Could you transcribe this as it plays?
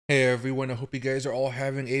Hey everyone, I hope you guys are all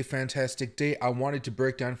having a fantastic day. I wanted to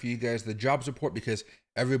break down for you guys the jobs report because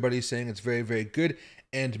everybody's saying it's very, very good.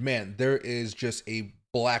 And man, there is just a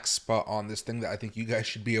black spot on this thing that I think you guys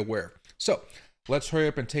should be aware of. So let's hurry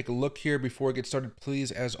up and take a look here before we get started.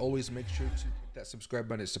 Please, as always, make sure to hit that subscribe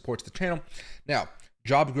button. It supports the channel. Now,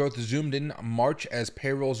 job growth zoomed in March as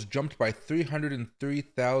payrolls jumped by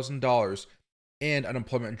 $303,000 and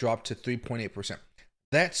unemployment dropped to 3.8%.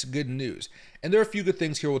 That's good news. And there are a few good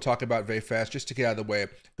things here we'll talk about very fast just to get out of the way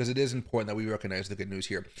because it is important that we recognize the good news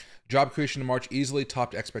here. Job creation in March easily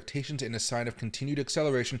topped expectations in a sign of continued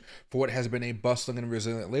acceleration for what has been a bustling and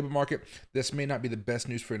resilient labor market. This may not be the best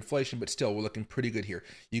news for inflation, but still we're looking pretty good here.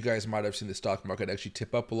 You guys might have seen the stock market actually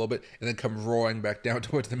tip up a little bit and then come roaring back down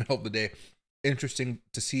towards the middle of the day. Interesting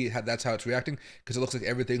to see how that's how it's reacting because it looks like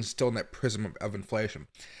everything's still in that prism of inflation.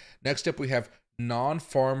 Next up, we have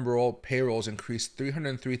non-farm roll payrolls increased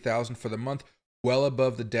 303,000 for the month, well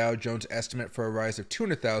above the Dow Jones estimate for a rise of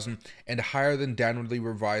 200,000 and higher than downwardly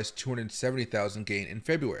revised 270,000 gain in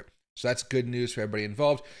February. So that's good news for everybody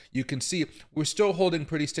involved. You can see we're still holding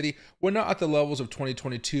pretty steady. We're not at the levels of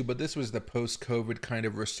 2022, but this was the post-COVID kind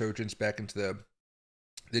of resurgence back into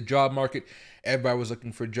the job market. Everybody was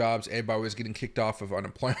looking for jobs. Everybody was getting kicked off of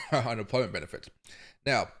unemployment benefits.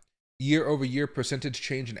 Now, year-over-year percentage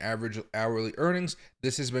change in average hourly earnings.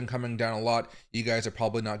 This has been coming down a lot. You guys are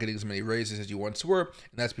probably not getting as many raises as you once were,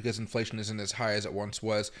 and that's because inflation isn't as high as it once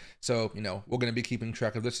was. So, we're going to be keeping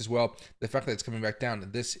track of this as well. The fact that it's coming back down,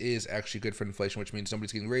 this is actually good for inflation, which means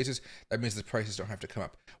nobody's getting raises. That means the prices don't have to come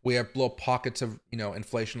up. We have little pockets of,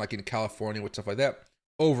 inflation like in California with stuff like that.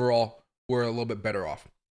 Overall, we're a little bit better off.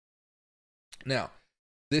 Now,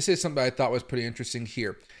 this is something I thought was pretty interesting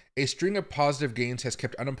here. A string of positive gains has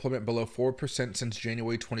kept unemployment below 4% since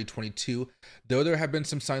January 2022, though there have been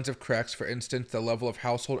some signs of cracks. For instance, the level of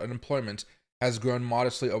household unemployment has grown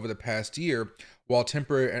modestly over the past year, while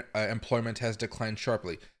temporary employment has declined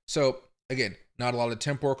sharply. So, again, not a lot of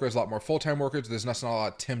temp workers, a lot more full-time workers. There's not a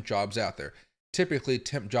lot of temp jobs out there. Typically,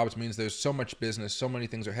 temp jobs means there's so much business, so many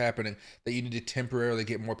things are happening that you need to temporarily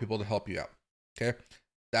get more people to help you out. Okay?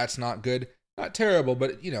 That's not good. Not terrible,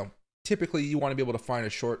 but, typically you want to be able to find a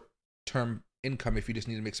short-term income if you just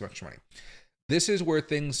need to make some extra money. This is where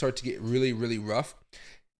things start to get really, really rough.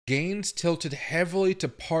 Gains tilted heavily to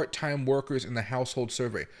part-time workers in the household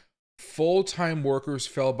survey. Full-time workers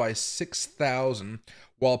fell by 6,000,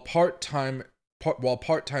 while part-time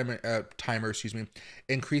timer,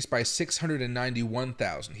 increased by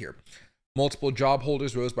 691,000 here. Multiple job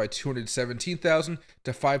holders rose by 217,000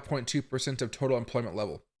 to 5.2% of total employment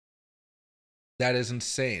level. That is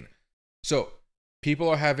insane. So people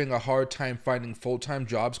are having a hard time finding full-time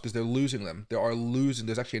jobs because they're losing them.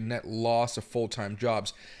 There's actually a net loss of full-time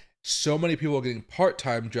jobs. So many people are getting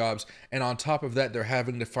part-time jobs, and on top of that, they're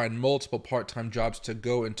having to find multiple part-time jobs to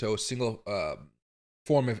go into a single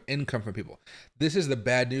form of income for people. This is the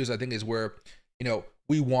bad news, I think, is where,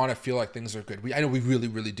 we want to feel like things are good. I know we really,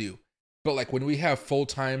 really do. But like when we have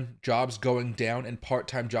full-time jobs going down and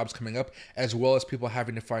part-time jobs coming up, as well as people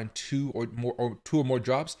having to find two or more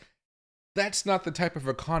jobs, that's not the type of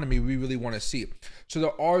economy we really want to see. So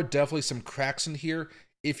there are definitely some cracks in here.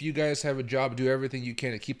 If you guys have a job, do everything you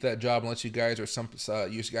can to keep that job, unless you guys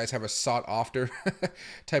have a sought-after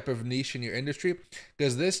type of niche in your industry.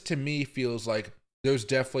 Because this, to me, feels like there's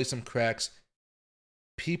definitely some cracks.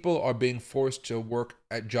 People are being forced to work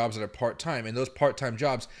at jobs that are part-time, and those part-time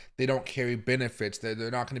jobs, they don't carry benefits. They're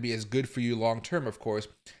not going to be as good for you long-term, of course.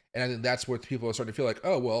 And I think that's where people are starting to feel like,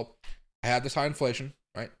 oh, well, I have this high inflation,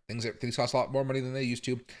 right? Things cost a lot more money than they used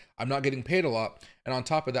to. I'm not getting paid a lot. And on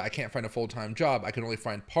top of that, I can't find a full-time job. I can only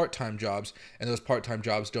find part-time jobs, and those part-time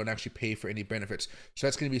jobs don't actually pay for any benefits. So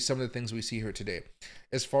that's going to be some of the things we see here today.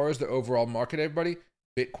 As far as the overall market, everybody,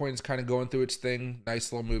 Bitcoin's kind of going through its thing.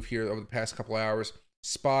 Nice little move here over the past couple of hours.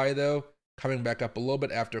 SPY, though, coming back up a little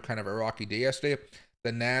bit after kind of a rocky day yesterday. The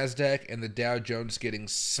NASDAQ and the Dow Jones getting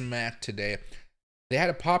smacked today. They had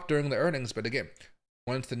a pop during the earnings, but again,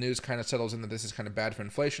 once the news kind of settles in that this is kind of bad for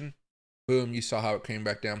inflation, boom, you saw how it came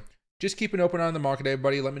back down. Just keep an open eye on the market,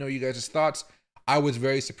 everybody. Let me know you guys' thoughts. I was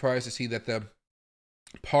very surprised to see that the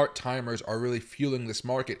part-timers are really fueling this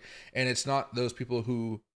market, and it's not those people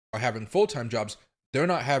who are having full-time jobs. They're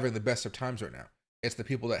not having the best of times right now. It's the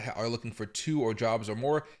people that are looking for two or jobs or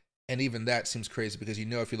more. And even that seems crazy because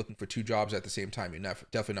if you're looking for two jobs at the same time, you're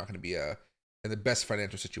definitely not going to be in the best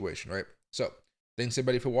financial situation, right? So thanks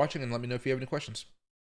everybody for watching, and let me know if you have any questions.